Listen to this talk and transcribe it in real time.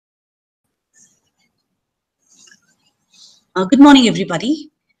Good morning,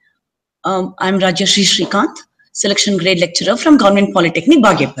 everybody. I'm Rajyashree Srikant, selection grade lecturer from Government Polytechnic,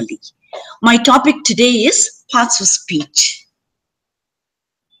 Bagepalli. My topic today is parts of speech.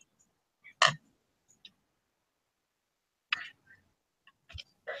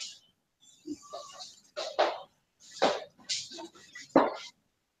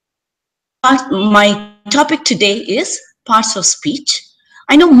 My topic today is parts of speech.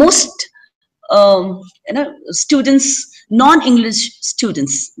 I know most students, non-English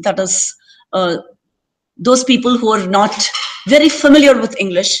students, that is, those people who are not very familiar with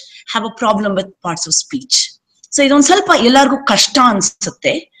English have a problem with parts of speech. So idon ಸ್ವಲ್ಪ ಎಲ್ಲರಿಗೂ ಕಷ್ಟ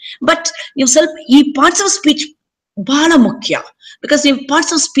ಅನ್ಸುತ್ತೆ, but ನೀವು ಸ್ವಲ್ಪ ಈ parts of speech ಬಹಳ ಮುಖ್ಯ. Because ನೀವು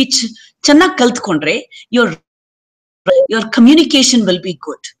ಪಾರ್ಟ್ಸ್ ಆಫ್ ಸ್ಪೀಚ್ ಚೆನ್ನಾಗಿ ಕಲ್ತ್ಕೊಂಡ್ರೆ your communication will be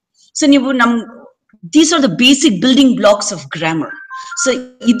good. So ನೀವು these are the basic building blocks of grammar. So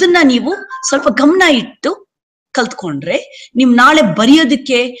ಇದನ್ನ ನೀವು ಸ್ವಲ್ಪ ಗಮನ ಇಟ್ಟು ಕಲ್ತ್ಕೊಂಡ್ರೆ ನೀವು ನಾಳೆ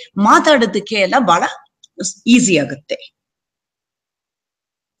ಬರೆಯೋದಕ್ಕೆ ಮಾತಾಡೋದಕ್ಕೆ ಎಲ್ಲ ಬಹಳ ಈಸಿ ಆಗುತ್ತೆ.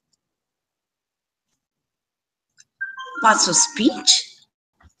 Parts of speech.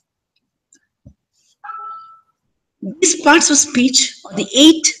 These parts of speech are the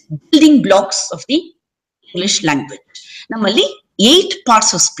 8 building blocks of the English language. Nammali 8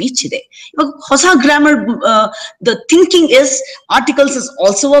 parts of speech ide. Ivaga hosa grammar, the thinking is articles is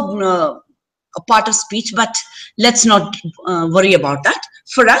also a part of speech, but let's not worry about that.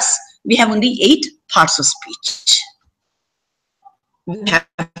 For us, we have only 8 parts of speech. We have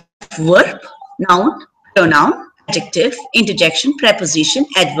verb, noun, pronoun, adjective, interjection, preposition,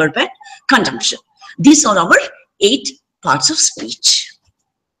 adverb, and conjunction. These are our 8 parts of speech.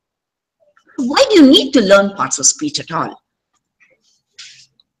 Why do you need to learn parts of speech at all?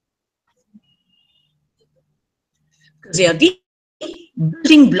 Because they are the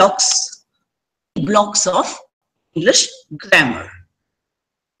building blocks of English grammar.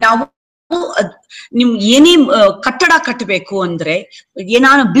 Now, ನಿಮ್ ಏನೇ ಕಟ್ಟಡ ಕಟ್ಟಬೇಕು ಅಂದ್ರೆ,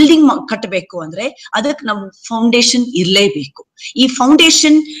 ಏನಾನ building ಕಟ್ಟಬೇಕು ಅಂದ್ರೆ ಅದಕ್ಕೆ ನಮ್ ಫೌಂಡೇಶನ್ ಇರ್ಲೇಬೇಕು. ಈ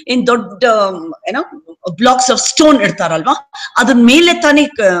ಫೌಂಡೇಶನ್ ಏನ್ ದೊಡ್ಡ ಬ್ಲಾಕ್ಸ್ ಆಫ್ ಸ್ಟೋನ್ ಇಡ್ತಾರಲ್ವಾ, ಅದ್ರ ಮೇಲೆ ತಾನೇ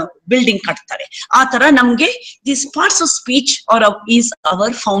ಬಿಲ್ಡಿಂಗ್ ಕಟ್ತಾರೆ. ಆ ತರ ನಮ್ಗೆ these parts of speech R is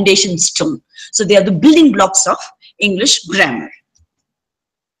our foundation stone. So they are the building blocks of English grammar.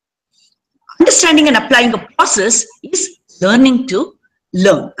 Understanding and applying a process is learning to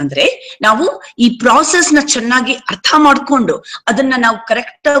learn. ಅಂದ್ರೆ ನಾವು ಈ ಪ್ರಾಸೆಸ್ ನ ಚೆನ್ನಾಗಿ ಅರ್ಥ ಮಾಡ್ಕೊಂಡು ಅದನ್ನ ನಾವು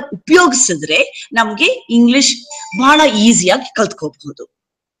ಕರೆಕ್ಟ್ ಆಗಿ ಉಪಯೋಗಿಸಿದ್ರೆ ನಮ್ಗೆ ಇಂಗ್ಲಿಷ್ ಬಹಳ ಈಸಿಯಾಗಿ ಕಲ್ತ್ಕೋಬಹುದು.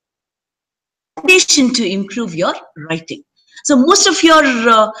 Foundation to improve your writing. So most of your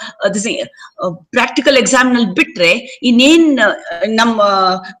practical exam nal bitre ಇನ್ನೇನ್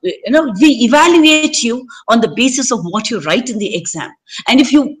we evaluate you on the basis of what you write in the exam, and if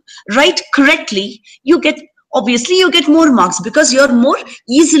you write correctly, obviously you get more marks because you're more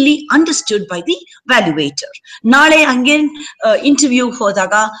easily understood by the evaluator. ನಾಳೆ ಹಂಗೆ interview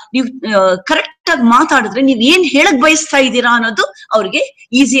ಹೋದಾಗ ನೀವು correct ಆಗಿ ಮಾತಾಡಿದ್ರೆ ನೀವು ಏನ್ ಹೇಳಕ್ ಬಯಸ್ತಾ ಇದ್ದೀರಾ ಅನ್ನೋದು ಅವ್ರಿಗೆ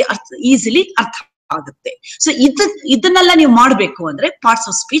ಈಸಿಲಿ ಅರ್ಥ ಆಗುತ್ತೆ. ಸೊ ಇದನ್ನೆಲ್ಲ ನೀವು ಮಾಡ್ಬೇಕು ಅಂದ್ರೆ ಪಾರ್ಟ್ಸ್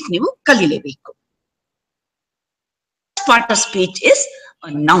ಆಫ್ ಸ್ಪೀಚ್ ನೀವು ಕಲೀಲೇಬೇಕು. Part of speech is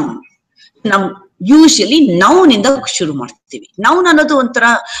noun. ನಾವು ಯೂಶಲಿ ನೌನ್ ಇಂದ ಶುರು ಮಾಡ್ತೀವಿ. ನೌನ್ ಅನ್ನೋದು ಒಂಥರ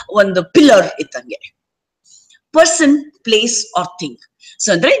ಒಂದು ಪಿಲ್ಲರ್ ಇದ್ದಂಗೆ. Person, place, or thing. So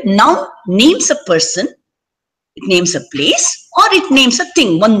andre noun names a person, it names a place, or it names a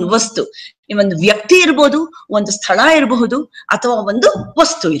thing. One vastu, ಒಂದು ವ್ಯಕ್ತಿ ಇರಬಹುದು, ಒಂದು ಸ್ಥಳ ಇರಬಹುದು, ಅಥವಾ ಒಂದು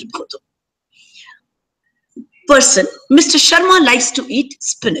ವಸ್ತು ಇರಬಹುದು. Person, Mr. Sharma likes to eat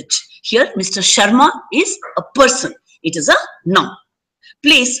spinach. Here Mr. Sharma is a person, it is a noun.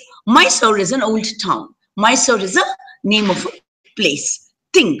 Place, Mysore is an old town. Mysore is a name of a place.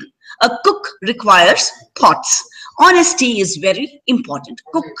 Thing, a cook requires pots. Honesty is very important.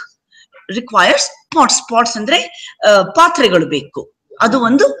 Cook requires pots. Pots andre ಪಾತ್ರೆಗಳು ಬೇಕು, ಅದು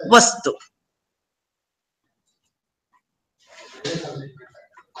ಒಂದು ವಸ್ತು.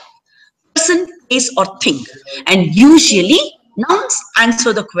 Person, place, or thing. And usually nouns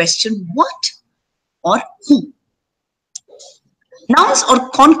answer the question what or who. Nouns are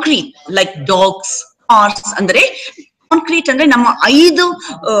concrete, like dogs, cars. Andre concrete ಅಂದ್ರೆ ನಮ್ಮ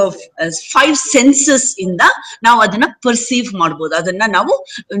 5 census ಇಂದ ನಾವು ಅದನ್ನ ಪರ್ಸೀವ್ ಮಾಡಬಹುದು, ಅದನ್ನ ನಾವು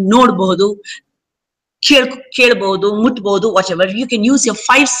ನೋಡಬಹುದು, ಕೇಳಬಹುದು, ಮುಟ್ಬಹುದು, what ever. You can use your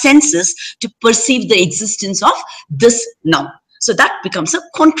 5 census to perceive the existence of this noun. So that becomes a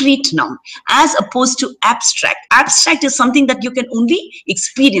concrete noun as opposed to abstract. Abstract is something that you can only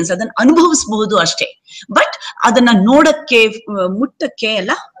experience, adanna ಅನುಭವಿಸಬಹುದು ಅಷ್ಟೇ, but ಅದನ್ನ ನೋಡಕ್ಕೆ ಮುಟ್ಟಕ್ಕೆ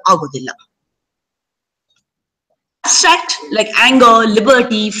ಎಲ್ಲ ಆಗೋದಿಲ್ಲ. Abstract like anger,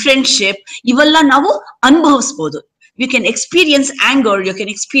 liberty, friendship, ಇವೆಲ್ಲ ನಾವು ಅನುಭವಿಸಬಹುದು. You can experience anger, you can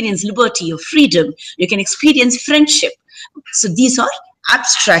experience liberty or freedom, you can experience friendship. So these are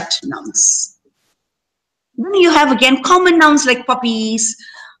abstract nouns. Then you have again common nouns like puppies,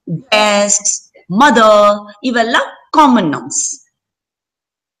 desks, mother, ivella common nouns.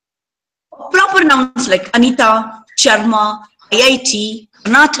 Proper nouns like Anita, Charma, IIT,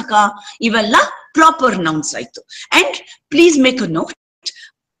 Karnataka, ivella proper nouns aitu. And please make a note,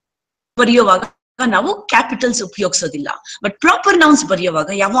 ಬರೆಯುವಾಗ ನಾವು capitals ಉಪಯೋಗಿಸೋದಿಲ್ಲ. But proper nouns ಬರೆಯುವಾಗ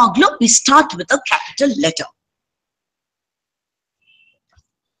ಯಾವಾಗಲೂ we start with a capital letter.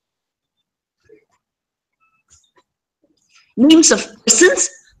 Names of persons,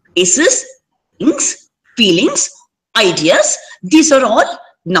 places, things, feelings, ideas, these are all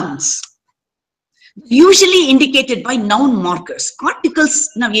nouns. Usually indicated by noun markers. Articles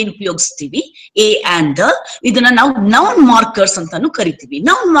ನಾವು ಏನು ಉಪಯೋಗಿಸ್ತೀವಿ a and the, ಇದನ್ನ ನಾವು noun markers ಅಂತಾನು ಕರಿತೀವಿ.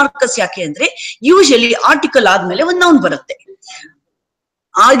 Noun markers ಯಾಕೆ ಅಂದ್ರೆ ಯೂಶಲಿ ಆರ್ಟಿಕಲ್ ಆದ್ಮೇಲೆ ಒಂದು noun ಬರುತ್ತೆ.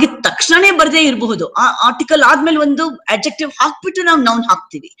 ಆಗಿದ ತಕ್ಷಣನೇ ಬರದೇ ಇರಬಹುದು. ಆ ಆರ್ಟಿಕಲ್ ಆದ್ಮೇಲೆ ಒಂದು adjective ಹಾಕ್ಬಿಟ್ಟು ನಾವು noun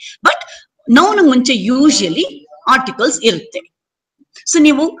ಹಾಕ್ತೀವಿ. ಬಟ್ noun ಮುಂಚೆ ಯೂಶಲಿ ಆರ್ಟಿಕಲ್ಸ್ ಇರುತ್ತೆ. ಸೊ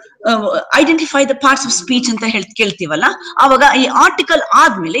ನೀವು identify the parts of speech ಅಂತ ಕೇಳ್ತೀವಲ್ಲ, ಅವಾಗ ಈ ಆರ್ಟಿಕಲ್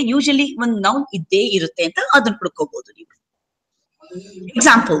ಆದ್ಮೇಲೆ ಯೂಶಲಿ ಒಂದು ನೌನ್ ಇದ್ದೇ ಇರುತ್ತೆ ಅಂತ ಅದನ್ನ ಹುಡ್ಕೋಬಹುದು ನೀವು.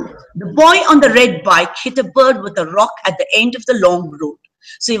 Example, the boy on the red bike hit a bird with a rock at the end of the long road.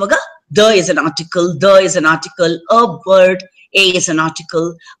 So ಇವಾಗ the is an article, the is an article, a bird, a is an article,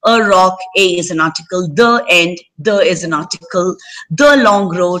 a rock, a is an article, the end, the is an article, the long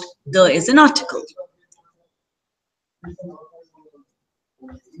road, the is an article.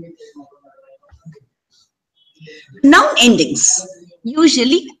 Noun endings,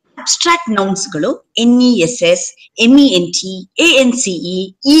 usually abstract nouns ಗಳು NESS, MENT, ANCE,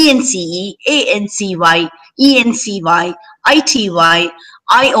 ENCE, ANCY, ENCY, ITY,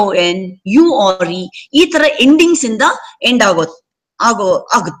 ION, URE ಈ ತರ endings ಇಂದ end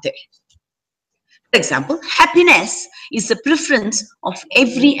ಆಗುತ್ತೆ. For example, happiness is the preference of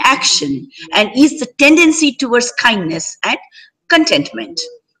every action and is the tendency towards kindness and contentment.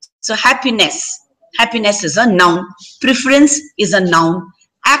 So happiness is a noun, preference is a noun,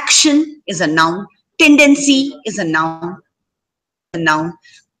 action is a noun, tendency is a noun,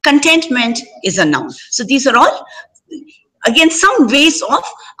 contentment is a noun. So these are all again some ways of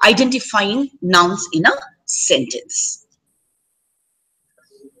identifying nouns in a sentence.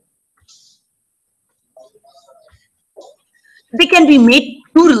 They can be made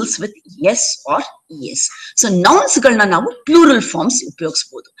plurals with yes or yes. So nouns galna navu plural forms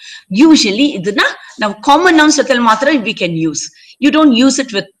upayogisbodu. Usually idana now common nouns jatheli matra we can use. You don't use it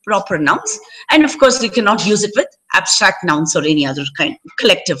with proper nouns, and of course you cannot use it with abstract nouns or any other kind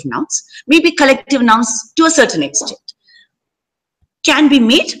collective nouns. Maybe collective nouns to a certain extent can be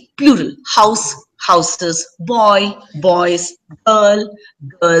made plural. House, houses, boy, boys, girl,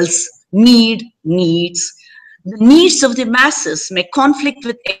 girls, need, needs. The needs of the masses may conflict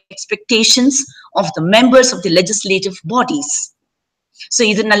with expectations of the members of the legislative bodies. So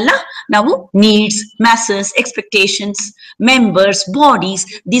idannalla navu needs, masses, expectations, members, bodies,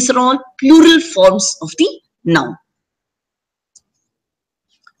 these are all plural forms of the noun.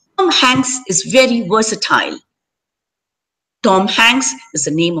 Tom Hanks is very versatile. Tom Hanks is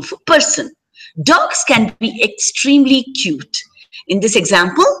the name of a person. Dogs can be extremely cute. In this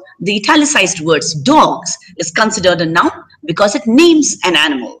example, the italicized words dogs is considered a noun because it names an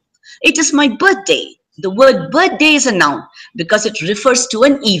animal. It is my birthday. The word birthday is a noun because it refers to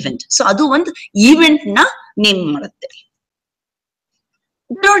an event. So adu one event na name madutte.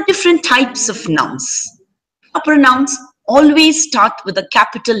 There are different types of nouns. Proper nouns always start with a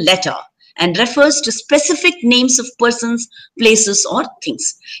capital letter and refers to specific names of persons, places or things.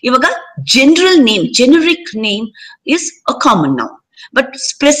 Ivaga general name, generic name is a common noun, but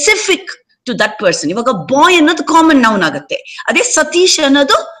specific to that person. Ivaga boy annadu common noun agutte, ade Satish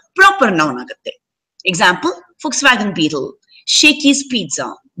annadu proper noun agutte. Example, Volkswagen Beetle, Shakey's Pizza,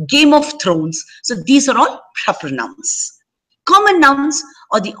 Game of Thrones. So these are all proper nouns. Common nouns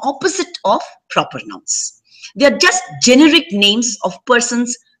are the opposite of proper nouns. They are just generic names of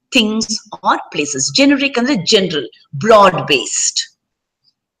persons, things or places. Generic and general, broad based.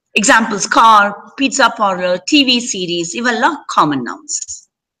 Examples, car, pizza parlor, TV series, ivella common nouns.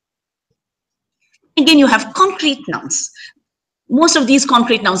 Again, you have concrete nouns. Most of these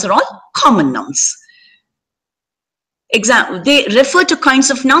concrete nouns are all common nouns. They refer to kinds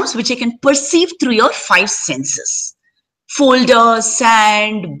of nouns which you can perceive through your five senses. Folder,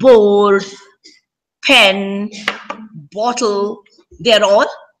 sand, board, pen, bottle, they are all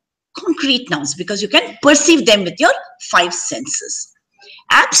concrete nouns because you can perceive them with your five senses.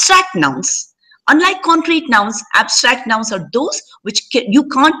 Abstract nouns Unlike concrete nouns, abstract nouns are those which you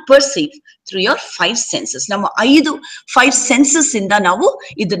can't perceive through your five senses. Nama five senses inda navu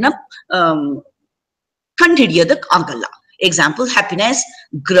idana ಕಂಡುಹಿಡಿಯೋದಕ್ಕೆ ಆಗಲ್ಲ. Example happiness,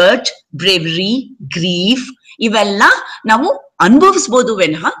 ಗ್ರಟ್, bravery, grief ಇವೆಲ್ಲ ನಾವು ಅನುಭವಿಸಬಹುದು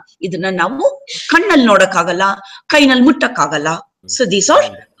ವಿನಃ ಇದನ್ನ ನಾವು ಕಣ್ಣಲ್ಲಿ ನೋಡಕ್ಕಾಗಲ್ಲ, ಕೈನಲ್ಲಿ ಮುಟ್ಟಕ್ಕಾಗಲ್ಲ. So these are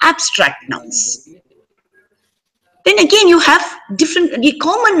abstract nouns. Then again you have different, ಈ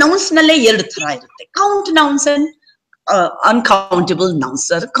ಕಾಮನ್ ನೌನ್ಸ್ ನಲ್ಲೇ ಎರಡು ತರ ಇರುತ್ತೆ. Count nouns and uncountable nouns.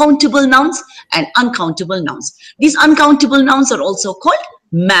 There are countable nouns and uncountable nouns. These uncountable nouns are also called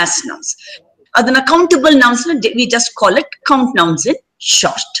mass nouns. Adana countable nouns, we just call it count nouns in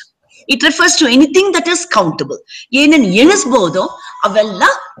short. It refers to anything that is countable. Yenen enisbodo avella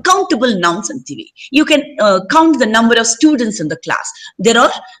countable nouns antivi. You can count the number of students in the class. There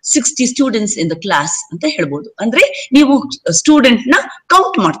are 60 students in the class anta helbodu. Andre neevu student na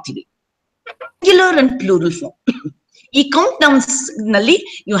count martivi. Singular and plural form. E count nouns nalli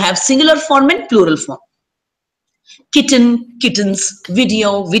you have singular form and plural form. Kitten, kittens, video,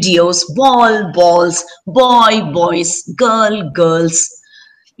 videos, ball, balls, boy, boys, girl, girls.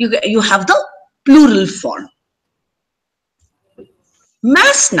 You have the plural form.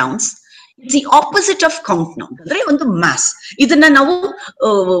 Mass nouns is the opposite of count noun. Andre ಒಂದು mass. ಇದನ್ನ ನಾವು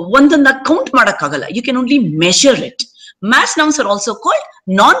ಒಂದೊಂದ count ಮಾಡಕ್ಕಾಗಲ್ಲ. You can only measure it. Mass nouns are also called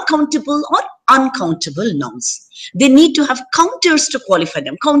non-countable or uncountable nouns. They need to have counters to qualify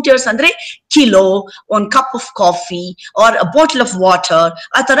them. Counters andre kilo, 1 cup of coffee or a bottle of water.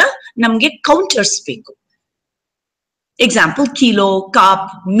 Atara namge counters beku. Example, kilo, cup,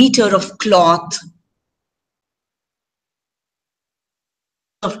 meter of cloth.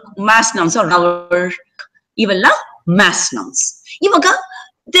 Of mass nouns or hour. Ivella mass nouns. Ivaga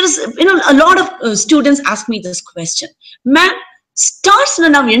there is, a lot of students ask me this question. Ma'am, stars na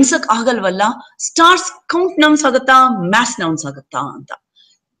navu ಎಣ್ಸಕ್ ಆಗಲ್ವಲ್ಲ, stars count nouns ಆಗತ್ತಾ, mass nouns ಆಗತ್ತಾ ಅಂತ.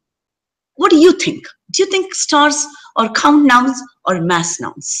 What do you think? Do you think stars are count nouns or mass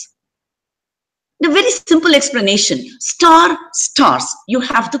nouns? The very simple explanation. Star, stars. You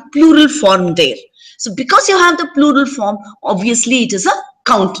have the plural form there. So because you have the plural form, obviously it is a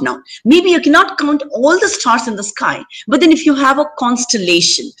count noun. Maybe you cannot count all the stars in the sky, but then if you have a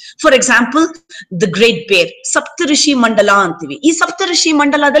constellation, for example, the Great Bear, Saptarishi Mandala antivi. Ee Saptarishi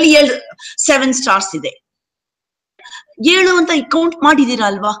Mandaladalli 7 stars ide. 7 anta count madidira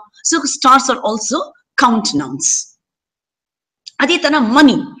alva. So stars are also count nouns. Adhe tana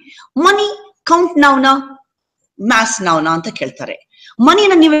money. Money count noun, mass noun anta keltare. Money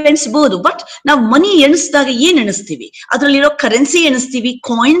na ನೀವು ಎಣಿಸಬಹುದು, but ನಾವು ಮನಿ ಎಣಿಸಿದಾಗ ಏನ್ ಎಣಿಸ್ತೀವಿ? ಅದರಲ್ಲಿರೋ currency ಎಣಿಸ್ತೀವಿ,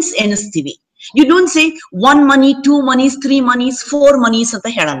 coins ಎಣಿಸ್ತೀವಿ. You don't say 1 money, 2 monies, 3 monies, 4 monies ಅಂತ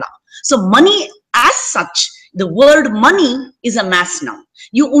ಹೇಳಲ್ಲ. So money as such, the word money is a mass noun.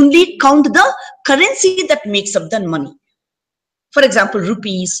 You only count the currency that makes up the money. For example,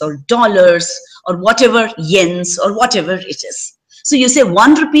 rupees or dollars or whatever, yens or whatever it is. So you say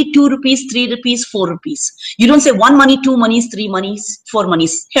 1 rupee, 2 rupees, 3 rupees, 4 rupees. You don't say 1 money, 2 monies, 3 monies, 4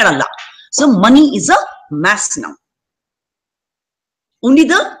 monies. Heralla. So money is a mass noun. Only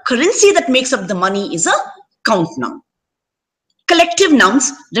the currency that makes up the money is a count noun. Collective nouns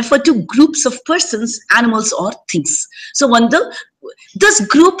refer to groups of persons, animals, or things. So when this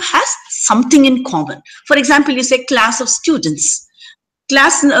group has something in common. For example, you say class of students.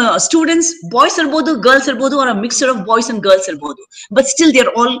 Class students, boys irbodu, girls irbodu, or a mixture of boys and girls irbodu, but still they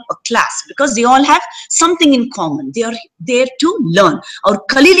are all a class because they all have something in common. They are there to learn or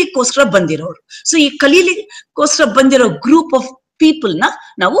kalilikoskara bandiroru. So ee kalilikoskara bandiro group of people na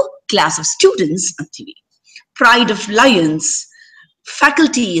navu class of students antivi. Pride of lions,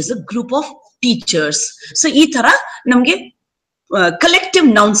 faculty is a group of teachers. So ee tara namge collective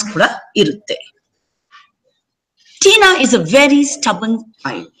nouns kuda irutte. Tina is a very stubborn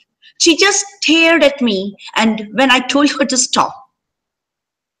child. She just stared at me, and when I told her to stop,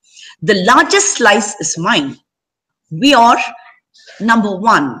 the largest slice is mine. We are number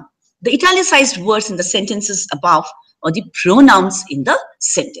 1. The italicized words in the sentences above are the pronouns in the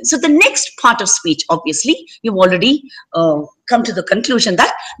sentence. So the next part of speech, obviously, you've already come to the conclusion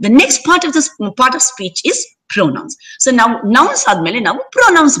that the next part of this part of speech is pronouns. So now nouns admele now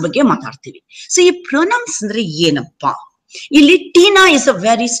pronouns ಬಗ್ಗೆ ಮಾತಾಡ್ತೀವಿ. So ಈ pronouns ಅಂದ್ರೆ ಏನಪ್ಪ? ಇಲ್ಲಿ Tina is a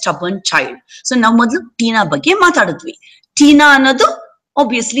very stubborn child. So ನಾವು ಮೊದಲು Tina ಬಗ್ಗೆ ಮಾತಾಡಿದ್ವಿ. Tina ಅನ್ನೋದು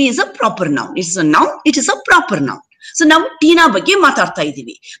obviously is a proper noun. It is a noun. It is a proper noun. So ನಾವು Tina ಬಗ್ಗೆ ಮಾತಾಡ್ತಾ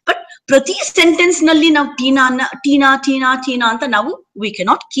ಇದ್ದೀವಿ. But ಪ್ರತಿ ಸೆಂಟೆನ್ಸ್ ನಲ್ಲಿ ನಾವು Tina ಅಂತ ನಾವು we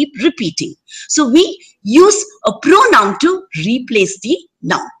cannot keep repeating. So we use a pronoun to replace the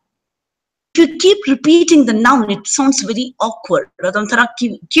noun. if you keep repeating the noun, it sounds very awkward.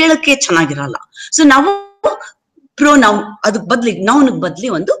 So now pronoun, noun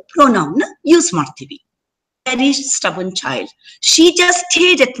pronoun use martivi. Very stubborn child. She just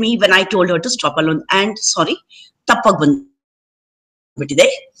stared at me when I told her to stop alone. And sorry, tappag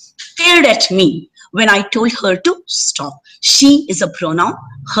stared at me when I told her to stop. She is a pronoun,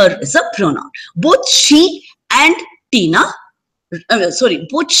 her is a pronoun. Both she and Tina,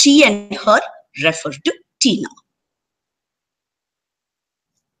 both she and her refer to Tina.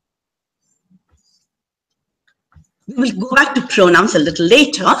 We will go back to pronouns a little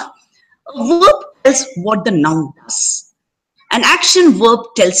later. A verb tells what the noun does. An action verb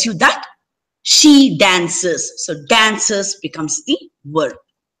tells you that she dances. So dances becomes the verb.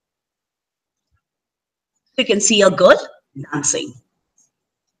 You can see a girl dancing.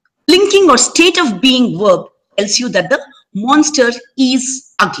 Linking or state of being verb tells you that the monster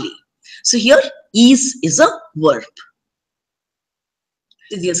is ugly. So here is a verb.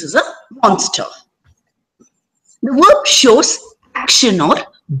 This is a monster. The verb shows action or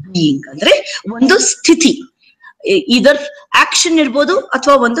being. Andre ಒಂದು ಸ್ಥಿತಿ. Either action irbodu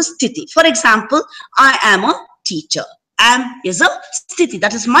athwa ಒಂದು ಸ್ಥಿತಿ. For example, I am a teacher. Am is a ಸ್ಥಿತಿ.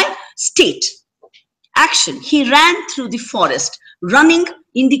 That is my state. Action. He ran through the forest. Running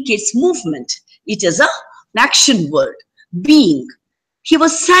indicates movement. It is an action word. Being. He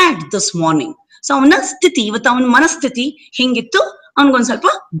was sad this morning. So avana ಸ್ಥಿತಿ ಇವತ್ತು ಅವನ ಮನಸ್ಥಿತಿ ಹೆಂಗಿತ್ತು ಅವನಿಗೊಂದು ಸ್ವಲ್ಪ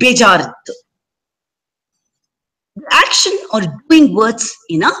ಬೇಜಾರಿತ್ತು. Action or doing words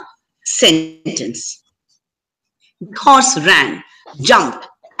in a sentence. The horse ran, jumped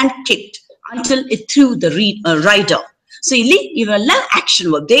and kicked until it threw the rider. So illi ivella action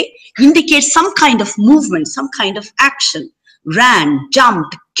verb. They indicate some kind of movement, some kind of action. Ran,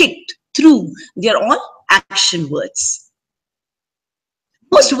 jumped, kicked, threw. They are all action words.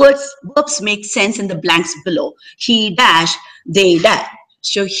 Most verbs make sense in the blanks below. He dash, they dash.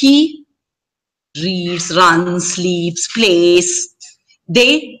 So he reads, runs, sleeps, plays.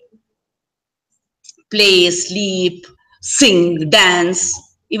 They play, sleep, sing, dance.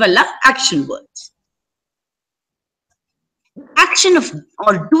 Ivella action words. Action of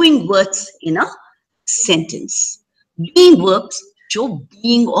or doing words in a sentence. Being verbs show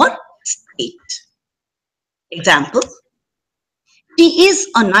being or state. Example. She is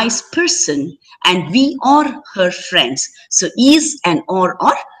a nice person and we are her friends. So is and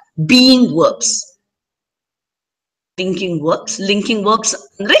are being verbs. Linking verbs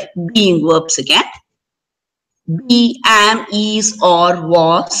andre being verbs again. Be, am, is, or,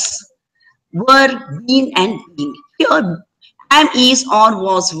 was, were, been and being. Here am, is, or,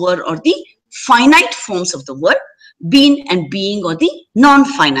 was, were are the finite forms of the word. Been and being are the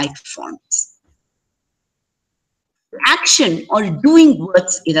non-finite forms. Action or doing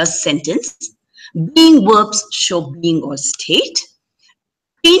words in a sentence. Being verbs show being or state.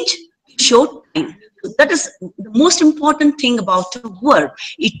 Change show time. So that is the most important thing about a verb.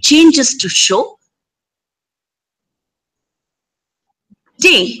 It changes to show.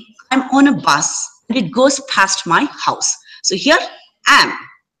 Today I'm on a bus and it goes past my house. So here am.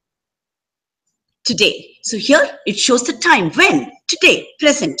 Today. So here it shows the time. When? Today.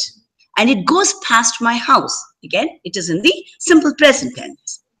 Present. And it goes past my house. Again, it is in the simple present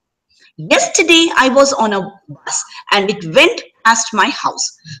tense. Yesterday I was on a bus and it went past my house.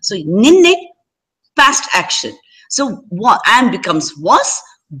 So ninne past action. So am becomes was,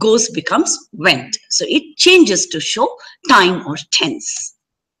 goes becomes went. So it changes to show time or tense.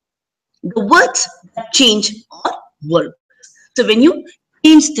 The words that change are verbs. So when you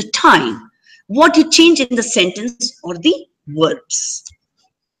change the time, what you change in the sentence are the verbs.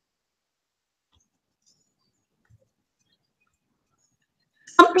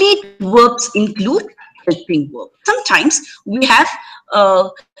 Complete verbs include helping verbs. Sometimes we have,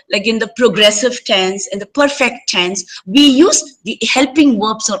 like in the progressive tense, in the perfect tense, we use the helping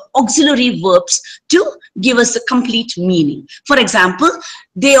verbs or auxiliary verbs to give us the complete meaning. For example,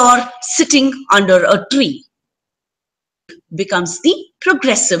 they are sitting under a tree. Becomes the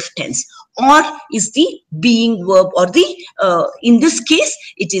progressive tense, or is the being verb, or the in this case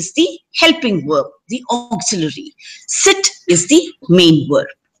it is the helping verb, the auxiliary. Sit is the main verb.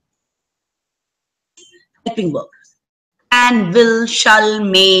 Helping verb. Can, will, shall,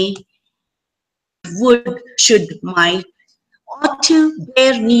 may, would, should, might, ought to,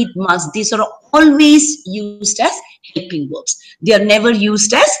 dare, need, must. These are always used as helping verbs. They are never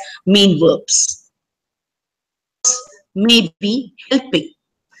used as main verbs. May be helping.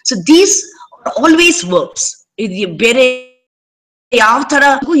 So these are always verbs. Use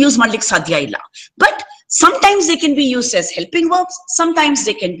ಮಾಡ್ಲಿಕ್ಕೆ ಸಾಧ್ಯ ಇಲ್ಲ. But Sometimes they can be used as helping verbs. Sometimes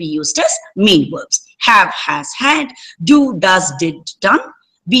they can be used as main verbs. Have, has, had, do, does, did, done,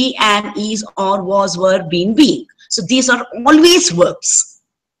 be, am, is, or, was, were, been, being. So these are always verbs.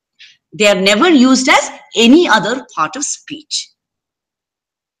 They are never used as any other part of speech.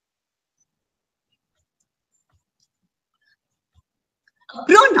 A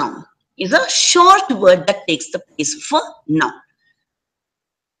pronoun is a short word that takes the place of a noun.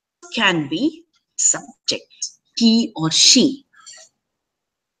 Can be subject, he or she.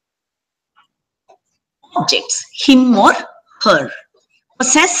 Objects, him or her.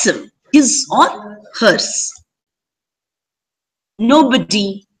 Possessive, his or hers.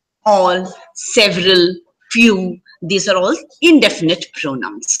 Nobody, all, several, few. These are all indefinite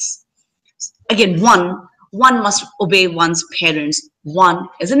pronouns. Again, one must obey one's parents. One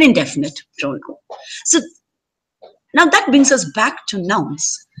is an indefinite pronoun. So now that brings us back to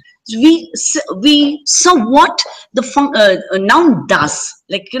nouns. We saw what the a noun does.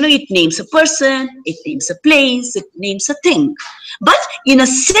 Like, it names a person, it names a place, it names a thing. But in a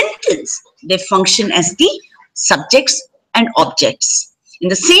sentence, they function as the subjects and objects. In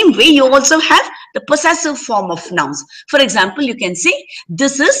the same way, you also have the possessive form of nouns. For example, you can say,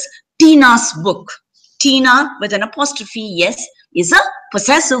 this is Tina's book. Tina with an apostrophe, yes, is a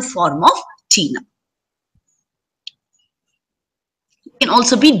possessive form of Tina. It can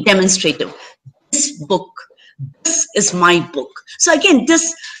also be demonstrative. This book, this is my book. So again,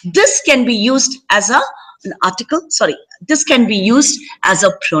 this can be used as an article. Sorry, this can be used as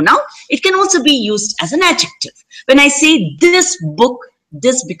a pronoun. It can also be used as an adjective. When I say this book,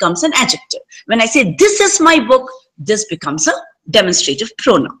 this becomes an adjective. When I say this is my book, this becomes a demonstrative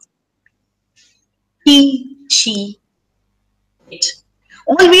pronoun. He, she, it.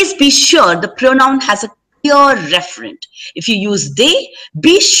 Always be sure the pronoun has a clear referent. If you use they,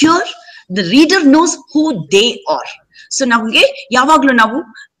 be sure the reader knows who they are. So nಮಗೆ ಯಾವಾಗಲೂ ನಾವು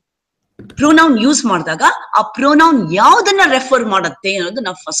pronoun use ಮಾಡಿದಾಗ ಆ pronoun ಯಾವುದನ್ನ refer ಮಾಡುತ್ತೆ ಅನ್ನೋದು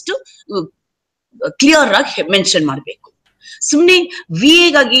ನಾವು first clear ಆಗಿ mention ಮಾಡಬೇಕು. ಸುಮ್ಮನೆ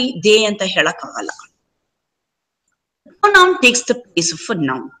ವೇಗಾಗಿ ದೇ ಅಂತ ಹೇಳಕ್ಕಾಗಲ್ಲ. Pronoun takes the place of a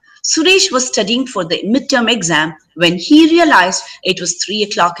noun. Suresh was studying for the midterm exam when he realized it was 3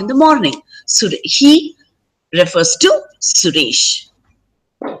 o'clock in the morning. So he refers to Suresh.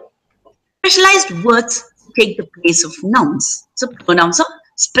 Specialized words take the place of nouns. So pronouns are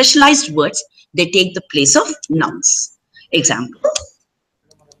specialized words. They take the place of nouns. Example.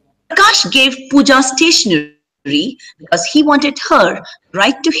 Prakash gave Pooja stationery because he wanted her to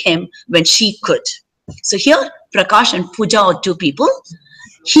write to him when she could. So here, Prakash and Pooja are two people.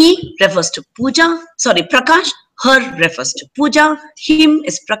 He refers to Pooja, sorry, Prakash. Her refers to Pooja. Him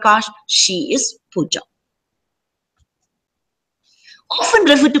is Prakash. She is Pooja. Often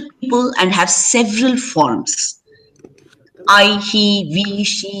refer to people and have several forms. I, he, we,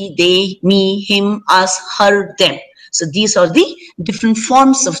 she, they, me, him, us, her, them. So these are the different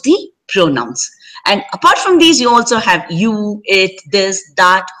forms of the pronouns. And apart from these, you also have you, it, this,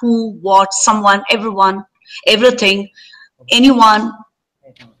 that, who, what, someone, everyone, everything, anyone.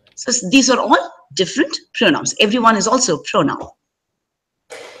 So these are all different pronouns. Everyone is also a pronoun.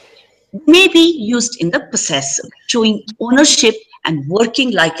 May be used in the possessive, showing ownership and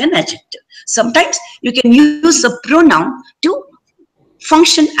working like an adjective. Sometimes you can use a pronoun to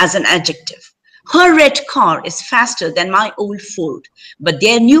function as an adjective. Her red car is faster than my old Ford, but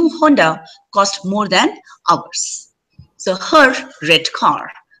their new Honda cost more than ours. So her red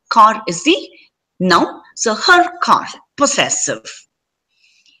car. Car is the noun. So her car, possessive.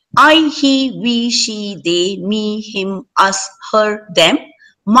 I, he, we, she, they, me, him, us, her, them,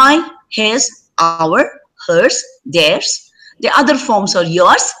 my, his, our, hers, theirs. The other forms are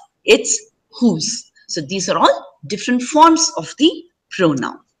yours, its, whose. So these are all different forms of the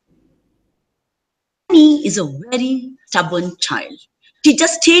pronoun. Annie is a very stubborn child. She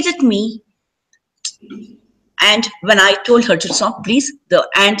just stared at me, and when I told her to stop, please, the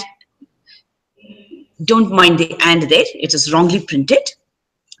and, don't mind the and there, it is wrongly printed.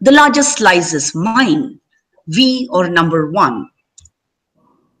 The largest slice is mine. We or number one.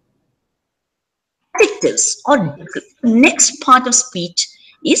 Adjectives or next part of speech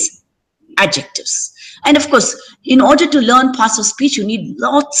is adjectives. And of course, in order to learn parts of speech, you need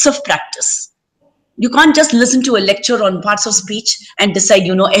lots of practice. You can't just listen to a lecture on parts of speech and decide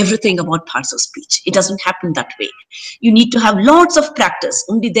you know everything about parts of speech. It doesn't happen that way. You need to have lots of practice.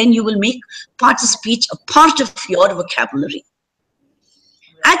 Only then you will make parts of speech a part of your vocabulary.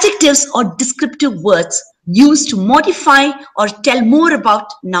 Adjectives are descriptive words used to modify or tell more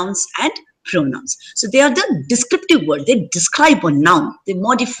about nouns and pronouns. So they are the descriptive word. They describe a noun. They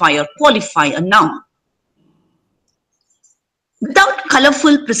modify or qualify a noun. Without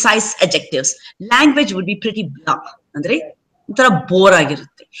colorful, precise adjectives, language would be pretty blah. Andre, ಒಂಥರ bore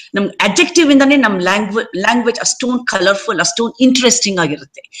ಆಗಿರುತ್ತೆ. ನಮ್ adjective ಇಂದಾನೆ ನಮ್ language ಅಷ್ಟೊಂದು colourful, ಅಷ್ಟೊಂದು interesting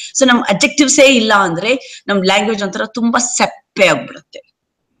ಆಗಿರುತ್ತೆ. So ನಮ್ ಅಡ್ಜೆಕ್ಟಿವ್ಸೇ ಇಲ್ಲ ಅಂದ್ರೆ ನಮ್ ಲ್ಯಾಂಗ್ವೇಜ್ ಒಂಥರ ತುಂಬಾ ಸಪ್ಪೆ ಆಗ್ಬಿಡುತ್ತೆ.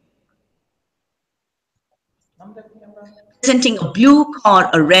 Presenting a blue car,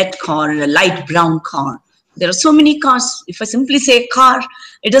 a red car, a light brown car. There are so many cars. If I simply say car,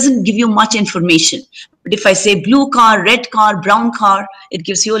 it doesn't give you much information. But if I say blue car, red car, brown car, it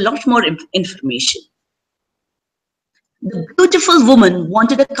gives you a lot more information. The beautiful woman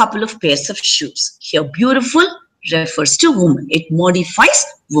wanted a couple of pairs of shoes. Here, beautiful refers to woman. It modifies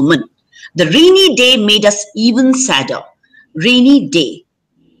woman. The rainy day made us even sadder. Rainy day.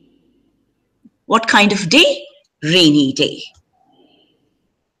 What kind of day? Rainy day.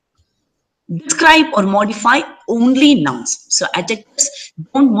 Describe or modify only nouns. So adjectives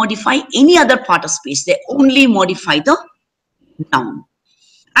don't modify any other part of speech. They only modify the noun.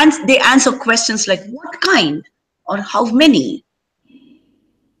 And they answer questions like what kind or how many.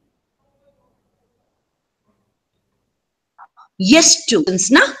 Yes to.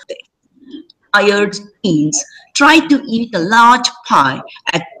 Tired teens try to eat a large pie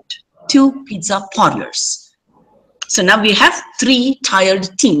at 2 pizza parlors. So now we have 3 tired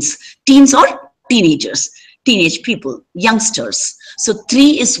teens. Teens are teenagers, teenage people, youngsters. So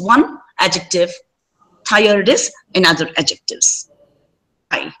 3 is one adjective, tired is another adjectives.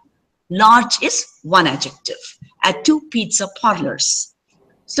 Large is one adjective. At 2 pizza parlors.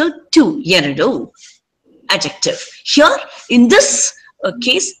 So 2, yeredu, adjective. Here in this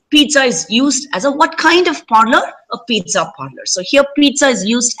case, pizza is used as a what kind of parlor? A pizza parlor. So here pizza is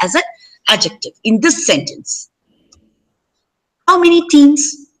used as an adjective in this sentence. How many teens?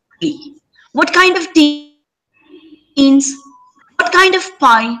 3. What kind of teens? What kind of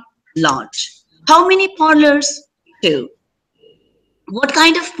pie? Large. How many parlors? 2. What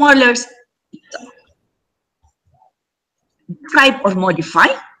kind of parlors? Describe or modify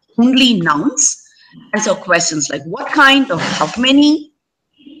only nouns. Answer questions like what kind or how many.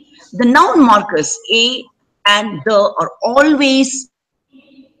 The noun markers a and the are always,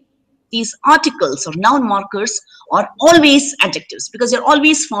 these articles or noun markers are always adjectives because they're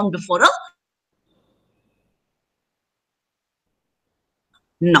always found before a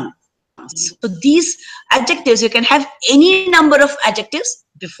noun. So these adjectives, you can have any number of adjectives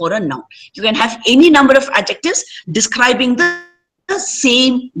before a noun. You can have any number of adjectives describing the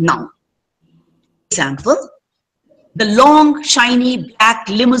same noun. Example, the long, shiny, black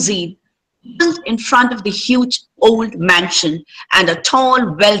limousine pulled in front of the huge old mansion and a tall,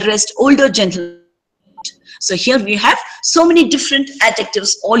 well-dressed older gentleman. So here we have so many different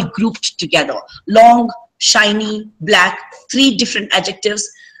adjectives all grouped together. Long, shiny, black, 3 different adjectives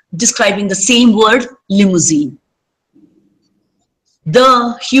describing the same word, limousine.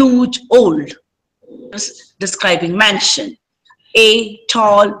 The huge old, describing mansion. A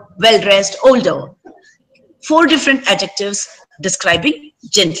tall, well-dressed, older. 4 different adjectives describing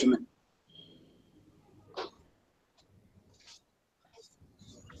gentleman.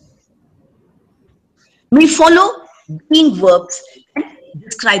 We follow being verbs and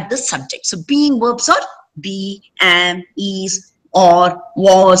describe the subject. So being verbs are be, am, is, or,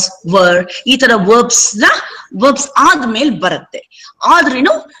 was, were. Itara verbs na verbs aadmel baratte. Adre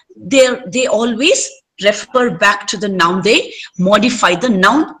no, they always refer back to the noun. They modify the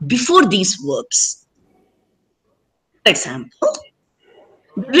noun before these verbs. For example,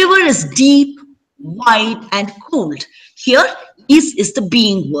 the river is deep, wide, and cold. Here, is the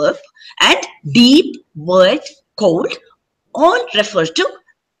being verb, and deep, wide, cold all refer to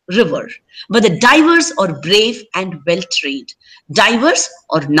river. But the divers are brave and well-trained. Divers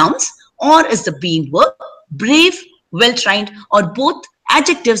are nouns, or is the being verb. Brave, well-trained are both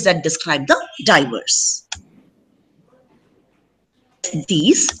adjectives that describe the divers.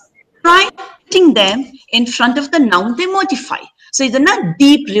 These, try putting them in front of the noun they modify. So it's not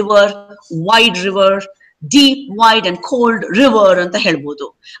deep river, wide river, deep, wide and cold river anta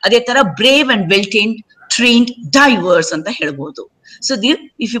helbodu. Ade tara brave and well-trained divers anta helbodu. So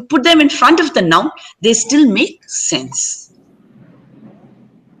if you put them in front of the noun, they still make sense.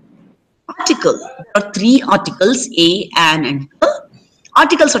 Article. There are 3 articles, a, an, and the.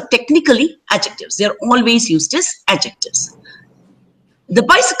 Articles are technically adjectives. They are always used as adjectives. The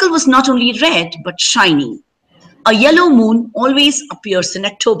bicycle was not only red, but shiny. A yellow moon always appears in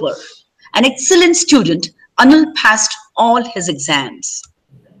October. An excellent student, Anil passed all his exams.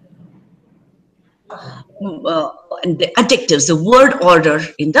 And the adjectives, the word order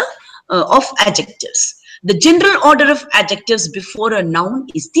in the of adjectives. The general order of adjectives before a noun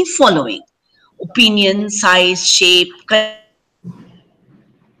is the following: opinion, size, shape,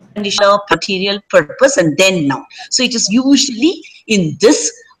 condition, material, purpose, and then noun. So it is usually in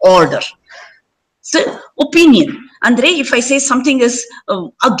this order. So opinion. Andre, if I say something is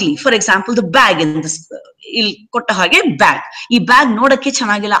ugly, for example, the bag in this bag. Ee bag nodakke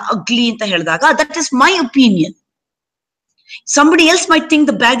chanagilla ugly anta helidaga, that is my opinion. Somebody else might think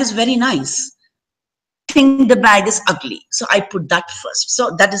the bag is very nice. Think the bag is ugly. So I put that first.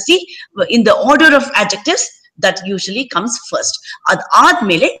 So that is in the order of adjectives that usually comes first. Ad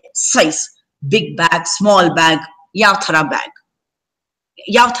mele size, big bag, small bag, yav thara bag.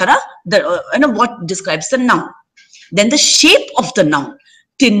 Yav thara, what describes the noun. Then the shape of the noun,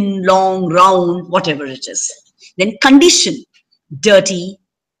 thin, long, round, whatever it is. Then condition, dirty.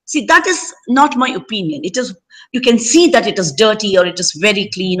 See, that is not my opinion. It is, you can see that it is dirty or it is very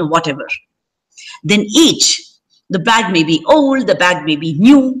clean or whatever. Then age, the bag may be old, the bag may be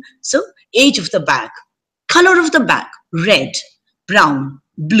new. So age of the bag, color of the bag, red, brown,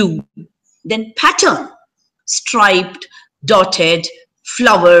 blue. Then pattern, striped, dotted,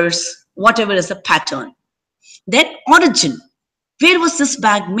 flowers, whatever is the pattern. Then origin, where was this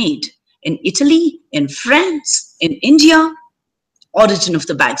bag made? In Italy, in France, in India. Origin of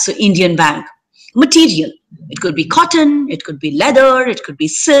the bag, so Indian bag. Material, it could be cotton, it could be leather, it could be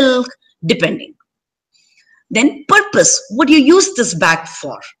silk, depending. Then purpose, what do you use this bag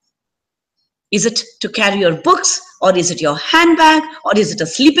for? Is it to carry your books, or is it your handbag, or is it a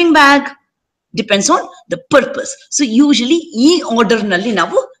sleeping bag? Depends on the purpose. So usually ee order nalli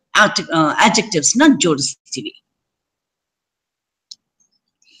navu adjectives na jodistive.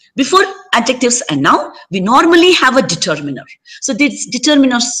 Before adjectives and noun, we normally have a determiner. So these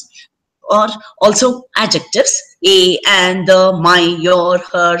determiners are also adjectives. A, and, the, my, your,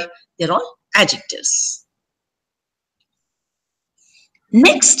 her, they're all adjectives.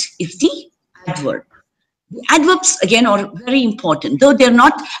 Next is the adverb. The adverbs again are very important. Though they're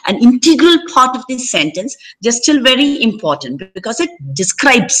not an integral part of this sentence, they're still very important because it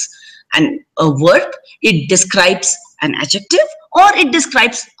describes a verb, it describes an adjective, or it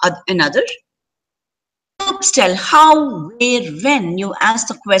describes another. Adverbs tell how, where, when. You ask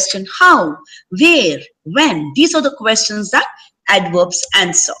the question how, where, when. These are the questions that adverbs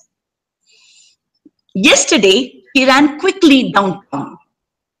answer. Yesterday, he ran quickly downtown.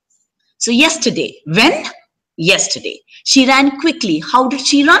 So yesterday, when? Yesterday. She ran quickly. How did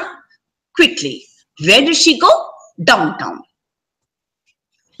she run? Quickly. Where did she go? Downtown.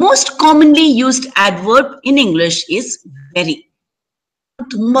 Most commonly used adverb in English is very.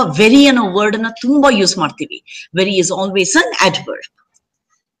 Tumba very and a word na tumba use martivi. Very is always an adverb.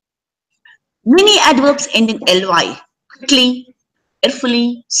 Many adverbs end in ly. Quickly,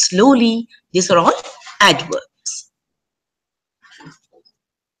 carefully, slowly. These are all adverbs.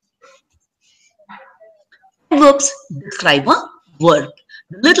 Adverbs describe a verb.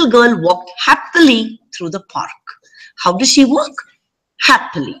 The little girl walked happily through the park. How does she walk?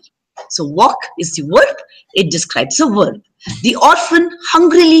 Happily. So walk is the verb. It describes a verb. The orphan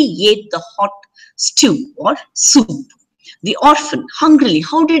hungrily ate the hot stew or soup. The orphan hungrily.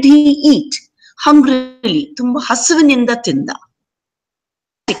 How did he eat? Hungrily. Tumba hasuvininda tinda.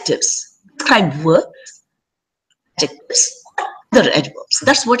 Adjectives describe verbs. Adjectives or other adverbs.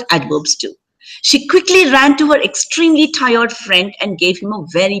 That's what adverbs do. She quickly ran to her extremely tired friend and gave him a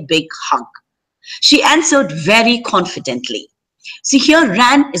very big hug. She answered very confidently. See here,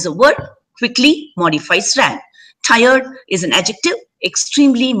 ran is a verb. Quickly modifies ran. Tired is an adjective.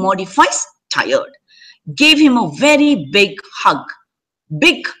 Extremely modifies tired. Gave him a very big hug.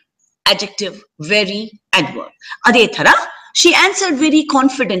 Big adjective, very adverb. Ade thara, she answered very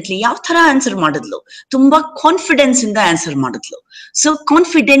confidently. Yav thara answer madadlu. Tumba confidence in the answer madadlu. So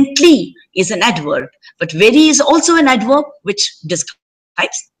confidently is an adverb, but very is also an adverb which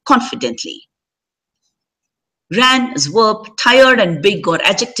describes confidently. Ran is verb, tired and big or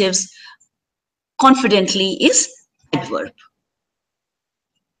adjectives. Confidently is adverb.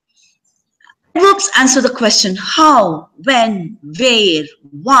 Adverbs answer the question how, when, where,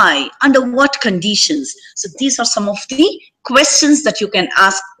 why, under what conditions. So these are some of the questions that you can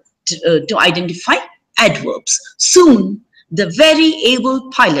ask to identify adverbs. Soon, the very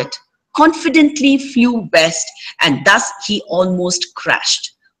able pilot confidently flew west and thus he almost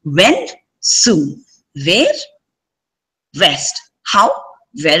crashed. When? Soon. Where? West. How?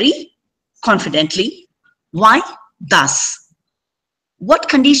 Very confidently. Why? Thus. What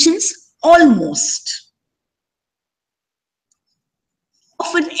conditions? Almost.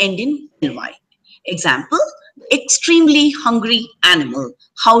 Often end in ly. Example, extremely hungry animal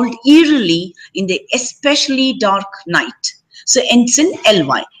howled eerily in the especially dark night. So ends in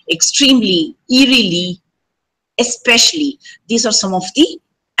ly. Extremely, eerily, especially. These are some of the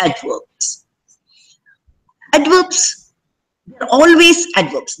adverbs. Adverbs, they're always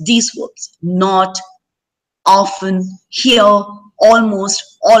adverbs, these verbs. Not, often, here,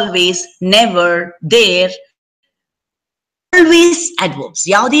 almost, always, never, there. Always adverbs.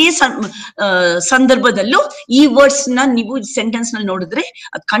 ಯಾವುದೇ ಸಂದರ್ಭದಲ್ಲೂ ಈ words ನ ನೀವು sentence ನಲ್ಲಿ ನೋಡಿದ್ರೆ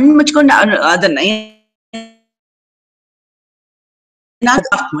ಅದು ಕಣ್ಣು ಮುಚ್ಕೊಂಡು ಅದನ್ನ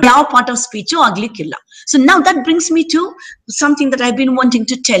ಯಾವ part of speech ಆಗ್ಲಿಕ್ಕಿಲ್ಲ. So now that brings me to something that I've been wanting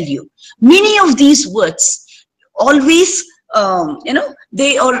to tell you. Many of these words always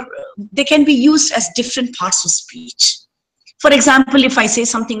they can be used as different parts of speech. For example, if I say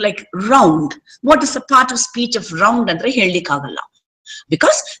something like round, what is the part of speech of round andre helikagalla?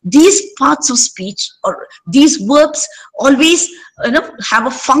 Because these parts of speech or these verbs always have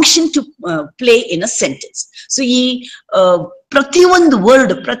a function to play in a sentence. So prathiyondu word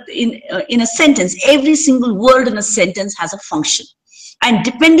in a sentence, every single word in a sentence has a function. And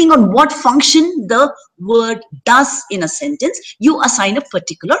depending on what function the word does in a sentence, you assign a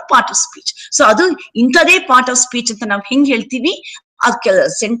particular part of speech. So adu intade part of speech anta navu heng heltivi, ad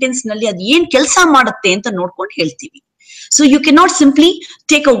sentence nalli adu yen kelsa madutte anta nodkondu heltivi. So you cannot simply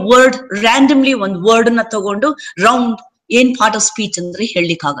take a word randomly, one word na tagondu round ಏನ್ part of speech ಅಂದ್ರೆ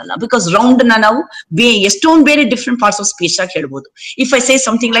ಹೇಳಲಿಕ್ಕಾಗಲ್ಲ. Because round ನ ನಾವು ಎಷ್ಟೊಂದು ಬೇರೆ different parts of speech ಆಗಿ ಹೇಳ್ಬೋದು. If I say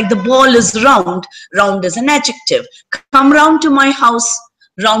something like the ball is round, round is an adjective. Come round to my house,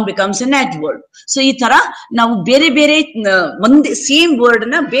 round becomes an adverb. So ಈ ತರ ನಾವು ಬೇರೆ ಬೇರೆ ಒಂದೇ ಸೇಮ್ ವರ್ಡ್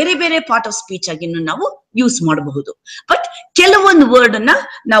ನ ಬೇರೆ ಬೇರೆ ಪಾರ್ಟ್ ಆಫ್ ಸ್ಪೀಚ್ ಆಗಿ ನಾವು ಯೂಸ್ ಮಾಡಬಹುದು. ಬಟ್ ಕೆಲವೊಂದು ವರ್ಡ್ ನ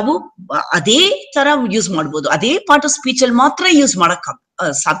ನಾವು ಅದೇ ತರ ಯೂಸ್ ಮಾಡಬಹುದು, ಅದೇ ಪಾರ್ಟ್ ಆಫ್ ಸ್ಪೀಚ್ ಅಲ್ಲಿ ಮಾತ್ರ ಯೂಸ್ ಮಾಡಕ್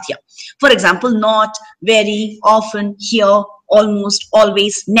ಸಾಧ್ಯ. For example, not, very, often, here, almost,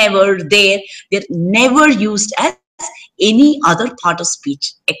 always, never, there. They're never used as any other part of speech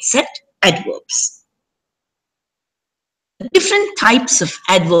except adverbs. Different types of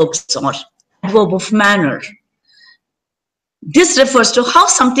adverbs are adverb of manner. This refers to how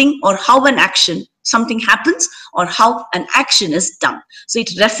something or how an action, something happens or how an action is done. So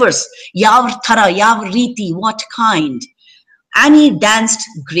it refers yav thara, yav riti, what kind. Annie danced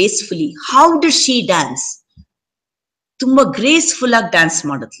gracefully. How did she dance? Tumba graceful ag dance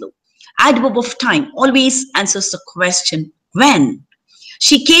madadlu. Adverb of time always answers the question when.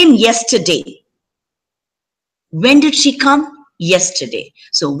 She came yesterday. When did she come? Yesterday.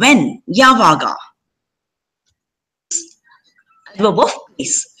 So when, yavaga. Adverb of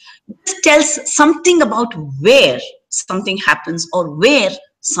place. This tells something about where something happens or where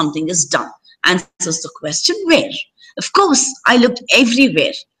something is done. Answers the question where. Of course, I looked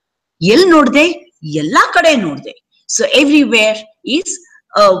everywhere. Yell nodde, yella kade nodde. So everywhere is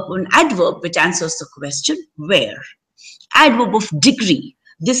an adverb which answers the question where. Adverb of degree.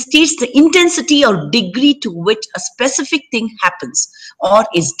 This states the intensity or degree to which a specific thing happens or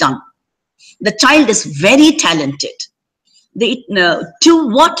is done. The child is very talented. To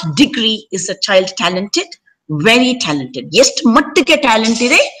what degree is the child talented? Very talented. ಎಷ್ಟು ಮಟ್ಟಿಗೆ talent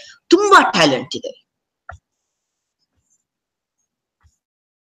ಇದೆ? ತುಂಬಾ talent ಇದೆ.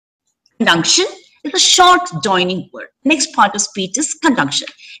 Conjunction is a short joining word. Next part of speech is conjunction.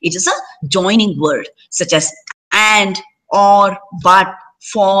 It is a joining word such as and, or, but,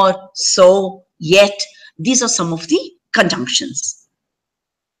 for, so, yet. These are some of the conjunctions.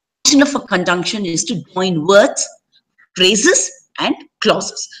 The function of a conjunction is to join words, phrases and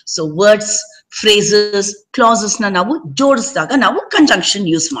clauses. So words, phrases, clauses na ನಾವು ಜೋಡಿಸಿದಾಗ ನಾವು conjunction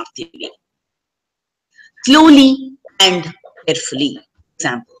use ಮಾಡ್ತೀವಿ. Slowly and carefully.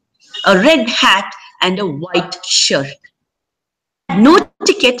 Example, a red hat and a white shirt. No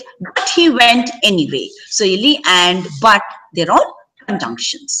ticket, but he went anyway. So illi and, but, they're all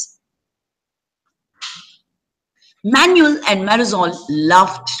conjunctions. Manuel and Marisol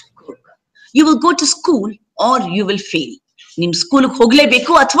loved cook. You will go to school or you will fail. Nim school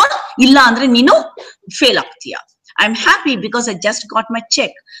hoglebeku athwa illa andre neenu fail ಆಗ್ತೀಯಾ. I'm happy because I just got my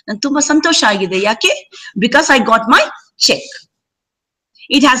check. Nan tumba santosha agide yake? Because I got my check.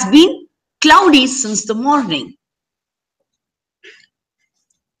 It has been cloudy since the morning.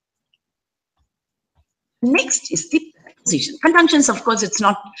 Next is the preposition. Conjunctions, of course, it's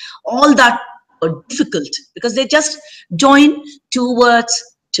not all that difficult because they just join two words,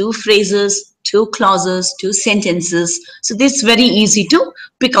 two phrases, two clauses, two sentences. So it's very easy to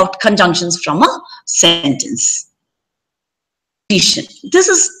pick out conjunctions from a sentence. This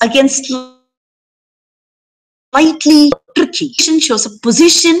is again slightly tricky. Shows a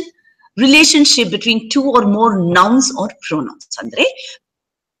position relationship between two or more nouns or pronouns. Andre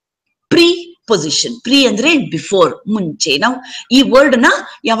preposition. Pre andre before, munche. Now, ee word na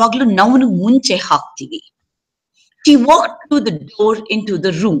yavaglu noun munche haaktivi. She walked through the door into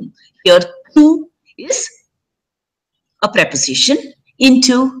the room. Here, through is a preposition.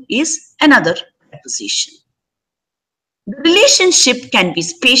 Into is another preposition. The relationship can be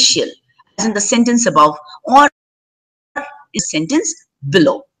spatial, as in the sentence above, or in the sentence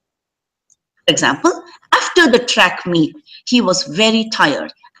below. For example, after the track meet, he was very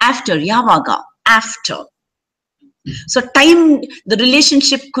tired. After Yavaga, after. So time, the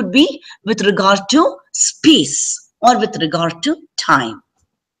relationship could be with regard to space or with regard to time.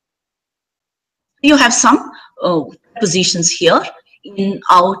 You have some prepositions here: in,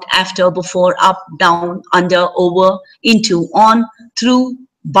 out, after, before, up, down, under, over, into, on, through,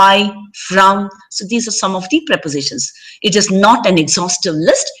 by, from. So these are some of the prepositions. It is not an exhaustive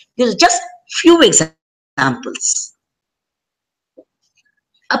list. There are just few examples.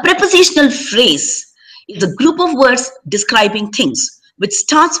 A prepositional phrase is a group of words describing things which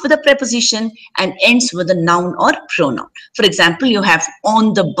starts with a preposition and ends with a noun or pronoun. For example, you have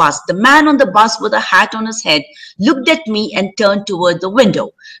on the bus. The man on the bus with a hat on his head looked at me and turned toward the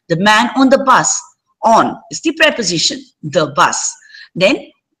window. The man on the bus, on is the preposition, the bus. Then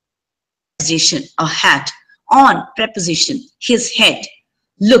preposition, a hat, on preposition, his head,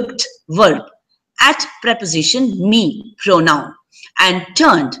 looked, verb, at preposition, me, pronoun, and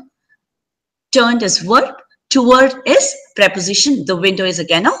turned is verb, toward is preposition, the window is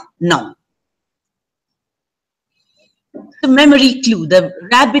again a noun. The memory clue: the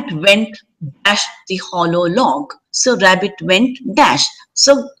rabbit went dash the hollow log. So rabbit went dash.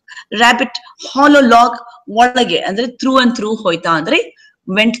 So rabbit hollow log ಒಳಗೆ ಅಂದ್ರೆ through and through ಹೋಯ್ತಾ ಅಂದ್ರೆ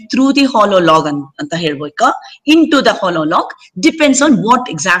went through the hollow log ಅಂತ ಹೇಳ್ಬೇಕಾ, into the hollow log, depends on what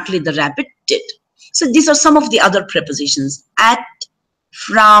exactly the rabbit did. So these are some of the other prepositions: at,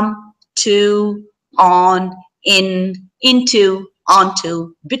 from, to, on, in, into, onto,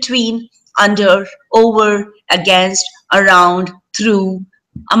 between, under, over, against, around, through,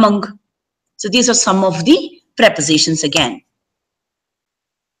 among. So these are some of the prepositions again.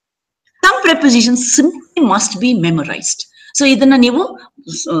 Some prepositions simply must be memorized. So ಇದನ್ನ ನೀವು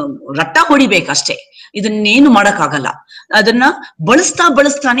ರಟ್ಟ ಹೊಡಿಬೇಕಷ್ಟೇ, ಇದನ್ನೇನು ಮಾಡಕ್ಕಾಗಲ್ಲ. ಅದನ್ನ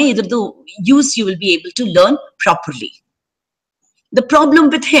ಬಳಸ್ತಾನೆ ಇದ್ರದ್ದು use you will be able to learn properly. The problem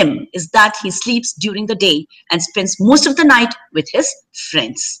with him is that he sleeps during the day and spends most of the night with his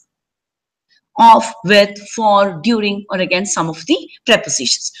friends. Of, with, for, during, or again some of the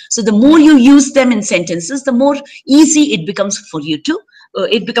prepositions. So the more you use them in sentences, the more easy it becomes for you to,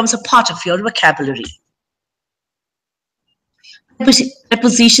 it becomes a part of your vocabulary.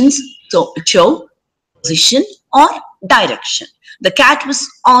 Prepositions, so show, position, or direction. The cat was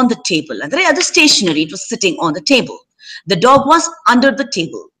on the table. And the other stationary, it was sitting on the table. The dog was under the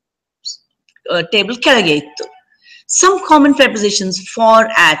table. Table ಕೆಳಗೆ ಇತ್ತು. Some common prepositions: for,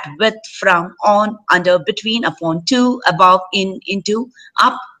 at, with, from, on, under, between, upon, to, above, in, into,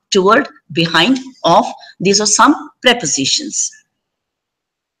 up, toward, behind, of. These are some prepositions.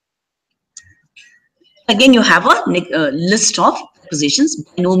 Again, you have a list of prepositions,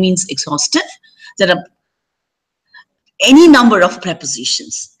 by no means exhaustive. There are any number of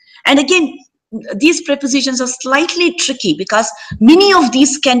prepositions. And again, these prepositions are slightly tricky because many of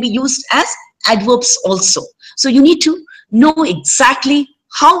these can be used as adverbs also. So you need to know exactly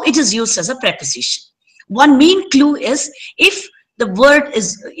how it is used as a preposition. One main clue is if the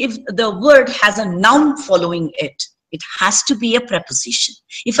word has a noun following it, it has to be a preposition.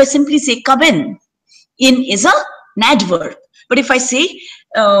 If I simply say come in is an adverb. But if I say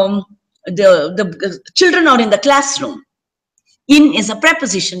the children are in the classroom, in is a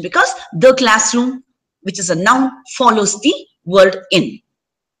preposition because the classroom, which is a noun, follows the word in.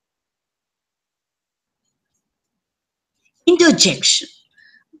 Interjection.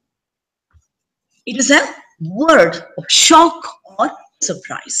 It is a word of shock or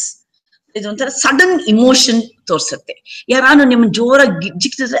surprise. ಇದೊಂಥರ sudden emotion ತೋರಿಸುತ್ತೆ. ಯಾರಾನು ನಿಮ್ಮ ಜೋರಾಗಿ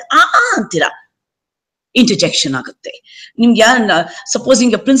ಜಿಕ್ಕಿದ್ರೆ ಅಂತೀರಾ, interjection ಆಗುತ್ತೆ. ನಿಮ್ಗೆ ಯಾರನ್ನ, supposing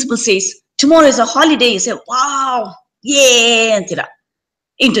your principal says tomorrow is a holiday, you say wow, yay ಅಂತೀರಾ,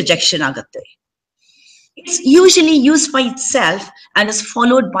 interjection ಆಗುತ್ತೆ. It's usually used by itself and is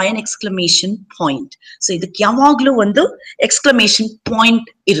followed by an exclamation point. So ಇದಕ್ಕೆ ಯಾವಾಗಲೂ ಒಂದು exclamation point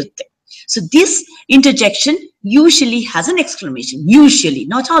ಇರುತ್ತೆ. So this interjection usually has an exclamation, usually,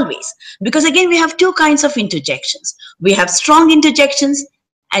 not always. Because again, we have two kinds of interjections. We have strong interjections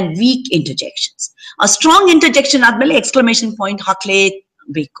and weak interjections. A strong interjection ಆದ್ಮೇಲೆ exclamation point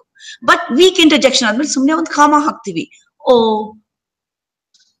ಹಾಕ್ಲೇಬೇಕು. But weak interjection ಆದ್ಮೇಲೆ ಸುಮ್ಮನೆ ಒಂದು ಕಾಮ ಹಾಕ್ತೀವಿ. Oh,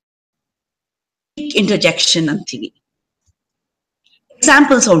 weak interjection ಅಂತೀವಿ.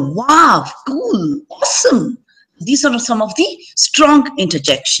 Examples are wow, cool, awesome. These are some of the strong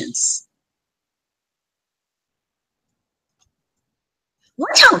interjections.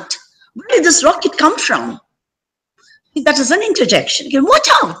 Watch out. Where did this rocket come from? That is an interjection. Watch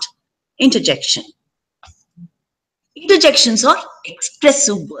out. Interjection. Interjections are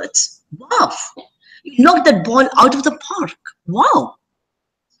expressive words. Wow. You knocked that ball out of the park. Wow.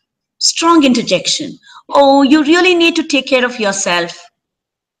 Strong interjection. Oh, you really need to take care of yourself.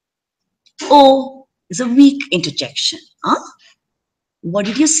 Oh is a weak interjection. Huh? What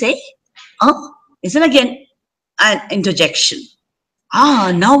did you say? Huh? Is it again an interjection?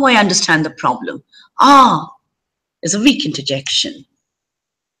 Ah, now I understand the problem. Ah, is a weak interjection.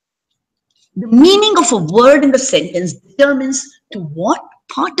 The meaning of a word in the sentence determines to what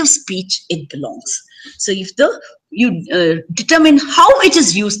part of speech it belongs. So if you determine how it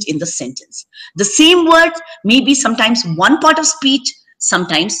is used in the sentence, the same word may be sometimes one part of speech,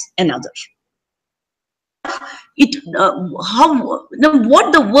 sometimes another. What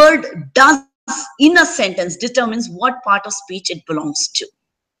the word does in a sentence determines what part of speech it belongs to.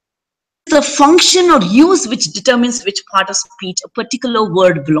 The function or use which determines which part of speech a particular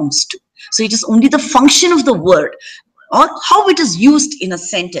word belongs to. So it is only the function of the word or how it is used in a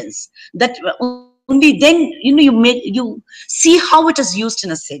sentence that only then you see how it is used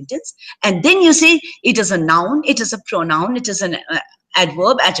in a sentence, and then you say it is a noun, it is a pronoun, it is an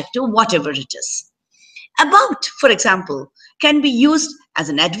adverb, adjective, whatever it is. About, for example, can be used as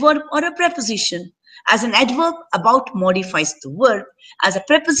an adverb or a preposition. As an adverb, about modifies the word. As a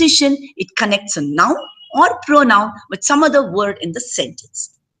preposition, it connects a noun or pronoun with some other word in the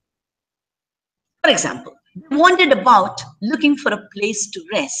sentence. For example, they wandered about looking for a place to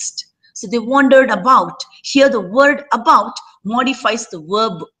rest. So they wandered about. Here the word about modifies the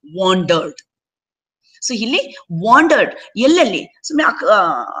verb wandered. So he wandered. Yellali. So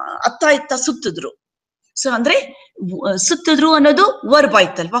atta itta suttidru. So andre suttidru another verb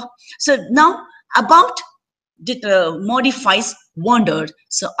aitalva. So now about modifies wandered.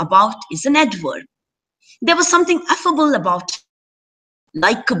 So about is an adverb. There was something affable about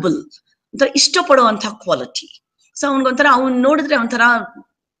likable. Ishtapaduvanತಹ quality. So avanu nodidre onthara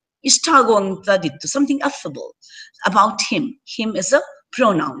ishta aguvanthadiತ್ತು. Something affable about him. Him is a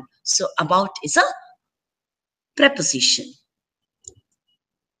pronoun. So about is a preposition.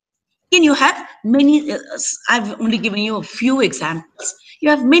 Then you have many, I've only given you a few examples. You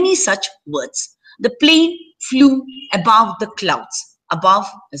have many such words. The plane flew above the clouds. Above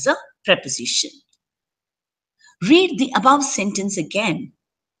is a preposition. Read the above sentence again.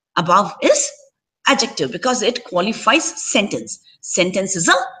 Above is adjective because it qualifies sentence. Sentence is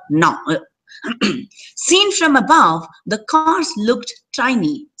a noun. Seen from above, the cars looked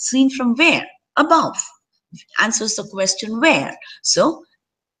tiny. Seen from where? Above. Answers the question where. So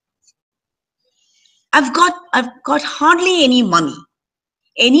I've got hardly any money.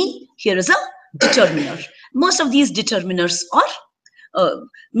 Any, here is a determiner. Most of these determiners are,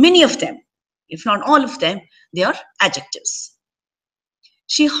 many of them, if not all of them, they are adjectives.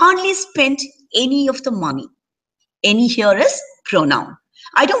 She hardly spent any of the money. Any here is pronoun.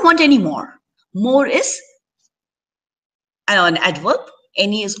 I don't want any more. More is an adverb.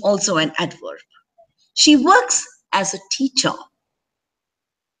 Any is also an adverb. She works as a teacher.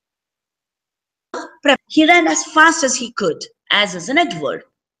 He ran as fast as he could, as is an adverb.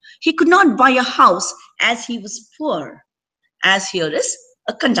 He could not buy a house as he was poor. As here is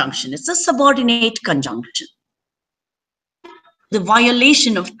a conjunction. It's a subordinate conjunction. The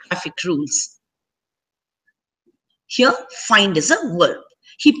violation of traffic rules. Here, fined is a verb.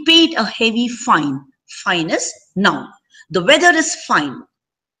 He paid a heavy fine. Fine is noun. The weather is fine.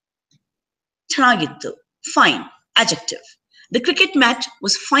 Chanagittu. Fine. Adjective. The cricket match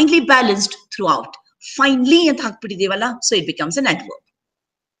was finely balanced throughout. Finely and so it becomes an adverb.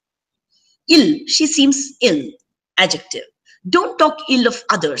 Ill. She seems ill. Adjective. Don't talk ill of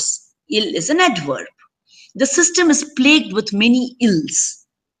others. Ill is an adverb. The system is plagued with many ills.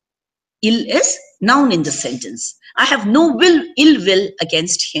 Ill is noun in the sentence. I have no ill will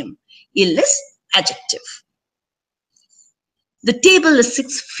against him. Ill is adjective. The table is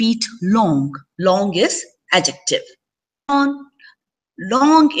 6 feet long. Long is adjective.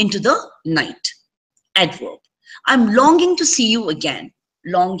 Long into the night. Adverb. I'm longing to see you again.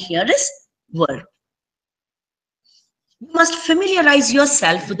 Long here is verb. You must familiarize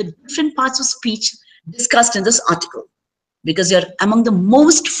yourself with the different parts of speech discussed in this article, because you're among the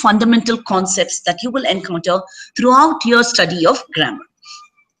most fundamental concepts that you will encounter throughout your study of grammar.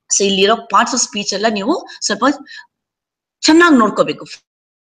 So illiro parts of speech alla neevu ಸ್ವಲ್ಪ ಚೆನ್ನಾಗಿ ನೋಡ್ಕೋಬೇಕು.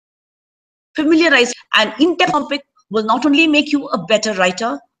 Familiarize, and in-depth topic will not only make you a better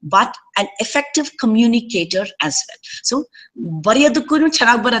writer, but an effective communicator as well. So ಬರೆಯೋದಕ್ಕೂ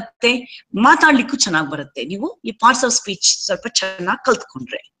ಚೆನ್ನಾಗಿ ಬರುತ್ತೆ, ಮಾತಾಡ್ಲಿಕ್ಕೂ ಚೆನ್ನಾಗಿ ಬರುತ್ತೆ ನೀವು ಈ parts of speech ಸ್ವಲ್ಪ ಚೆನ್ನಾಗಿ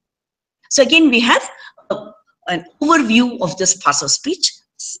ಕಲ್ತ್ಕೊಂಡ್ರೆ. So again we have an overview of this parts of speech.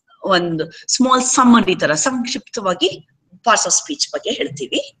 ಒಂದು small summary ತರ ಸಂಕ್ಷಿಪ್ತವಾಗಿ parts of speech ಬಗ್ಗೆ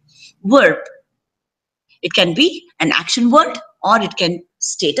ಹೇಳ್ತೀವಿ. Verb, it can be an action word or it can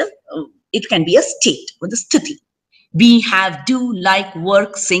be a state ಒಂದು ಸ್ಥಿತಿ. Be, have, do, like,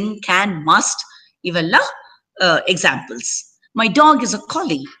 work, sing, can, must, ಇವಲ್ಲ examples. My dog is a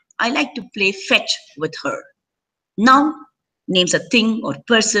collie. I like to play fetch with her. Noun names a thing or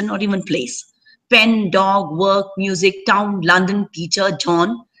person or even place. Pen, dog, work, music, town, London, teacher, John,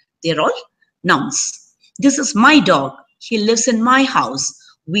 they're all nouns. This is my dog. He lives in my house.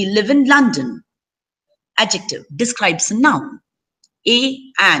 We live in London. Adjective describes a noun. A,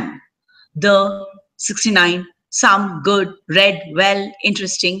 an, the, 69, some, good, read, well,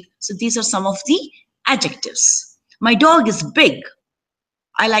 interesting. So these are some of the adjectives. My dog is big.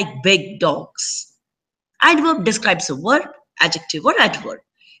 I like big dogs. Adverb describes a verb, adjective or adverb.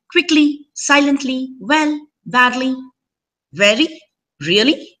 Quickly, silently, well, badly, very,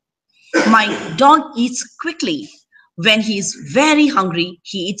 really. My dog eats quickly. When he is very hungry,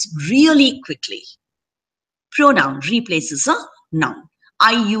 he eats really quickly. Pronoun replaces a noun.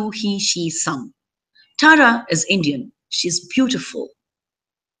 I, you, he, she, some. Tara is Indian. She's beautiful.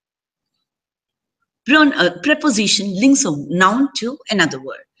 Preposition links a noun to another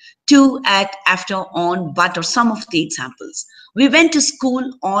word. To, at, after, on, but, or some of the examples. We went to school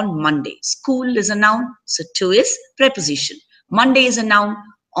on Monday. School is a noun, so to is preposition. Monday is a noun,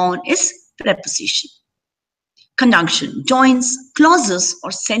 on is preposition. Conjunction joins clauses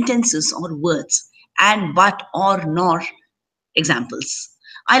or sentences or words, and, but, or, nor. Examples.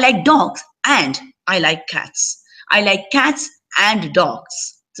 I like dogs and I like cats. I like cats and dogs.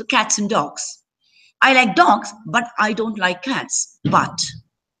 So cats and dogs. I like dogs, but I don't like cats. But.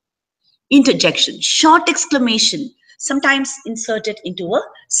 Interjection, short exclamation, sometimes inserted into a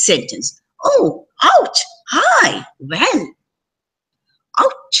sentence. Oh, ouch, hi, well.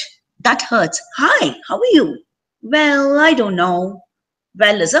 Ouch, that hurts. Hi, how are you? Well, I don't know.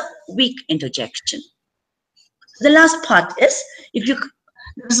 Well is a weak interjection. The last part is,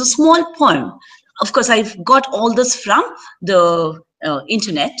 there's a small poem. Of course, I've got all this from the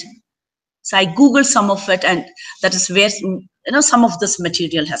internet. So I Googled some of it, and that is where some of this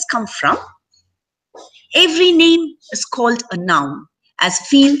material has come from. Every name is called a noun, as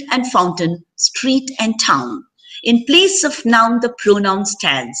field and fountain, street and town. In place of noun, the pronoun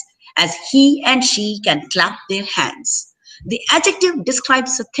stands, as he and she can clap their hands. The adjective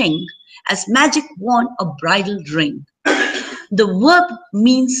describes a thing, as magic wand, a bridal ring. The verb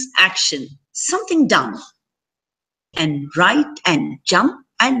means action, something done, and write and jump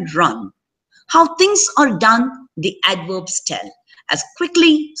and run. How things are done, the adverbs tell, as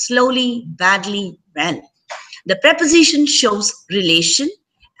quickly, slowly, badly, well. The preposition shows relation,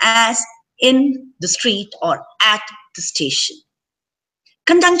 as in the street or at the station.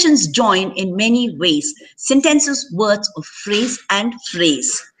 Conjunctions join in many ways, sentences, words, or phrase and phrase,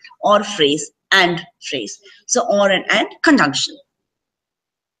 or phrase and phrase. So or and conjunction.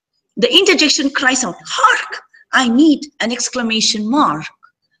 The interjection cries out, hark, I need an exclamation mark.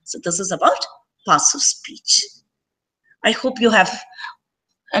 So this is about parts of speech. I hope you have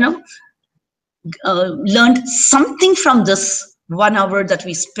learned something from this 1 hour that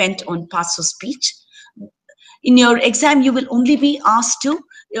we spent on parts of speech. In your exam, you will only be asked to,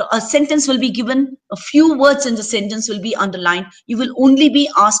 a sentence will be given, a few words in the sentence will be underlined. You will only be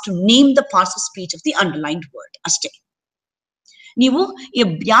asked to name the parts of speech of the underlined word. Ashte. ನೀವು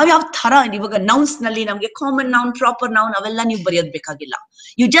ಯಾವ ತರ ಇವಾಗ nouns ನಲ್ಲಿ ನಮಗೆ common noun, proper noun ಅವೆಲ್ಲ ನೀವು ಬರೆಯೋದು ಬೇಕಾಗಿಲ್ಲ.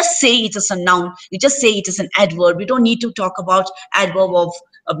 You just say it is a noun, you just say it is an adverb. You don't need to talk about adverb of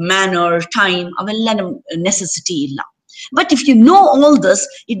manner, time, ಅವೆಲ್ಲ necessity ಇಲ್ಲ. But if you know all this,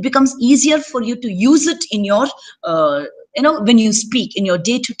 it becomes easier for you to use it in your when you speak in your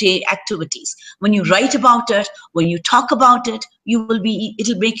day-to-day activities. When you write about it, when you talk about it,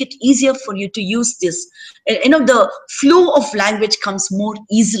 it'll make it easier for you to use this. The flow of language comes more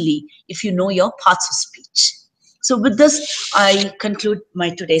easily if you know your parts of speech. So with this, I conclude my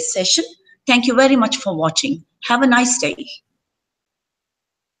today's session. Thank you very much for watching. Have a nice day.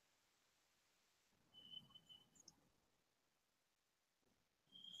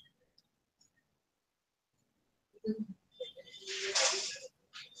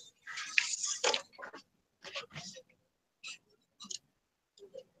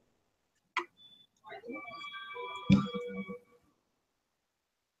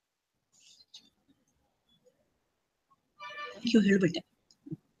 Thank you, Hilbert.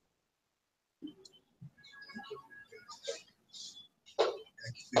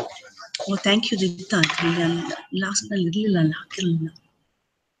 O thank you ದಿತ್ತ. Last ನಲ್ಲಿ ಇರ್ಲಿಲ್ಲ ಅಲ್ಲ, ಹಾಕಿರಲಿಲ್ಲ.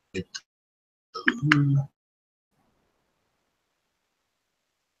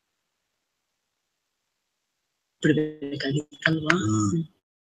 ಬಿಡ್ಬೇಕಾಗಿತ್ತಲ್ವಾ?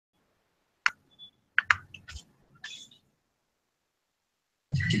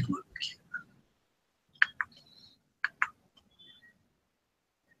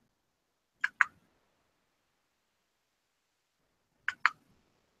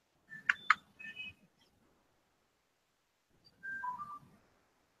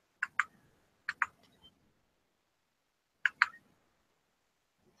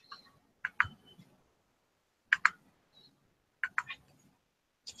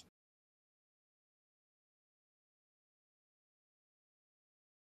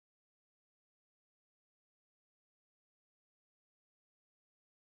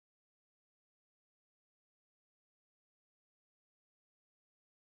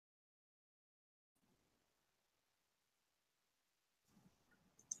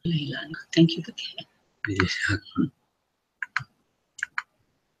 ಇಲ್ಲ, thank you.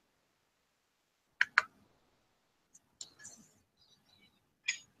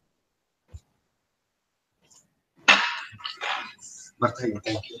 ಬರ್ತಾ ಇಲ್ಲ.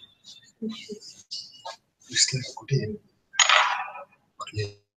 Thank you.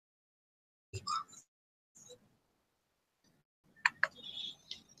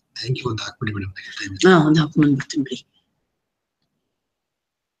 Thank you. ಒಂದು ಹಾಕ್ಬಿಡಿ madam. ಒಂದು ಹಾಕೊಂಡು ಬಿಡ್ತೀನಿ ಬಿಡಿ.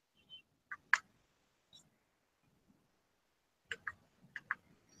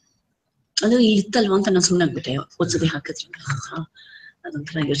 ಅದು ಇಲ್ಲಿ ಇತ್ತಲ್ವಾ ಅಂತ ನಾನು ಸುಮ್ಮನೆ ಆಗ್ಬಿಟ್ಟೆ. ಒಂದ್ಸತಿ ಹಾಕಿದ್ರಿಂದ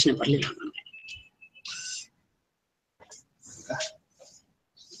ಅದೊಂಥರ ಯೋಚನೆ ಬರ್ಲಿಲ್ಲ ನನಗೆ.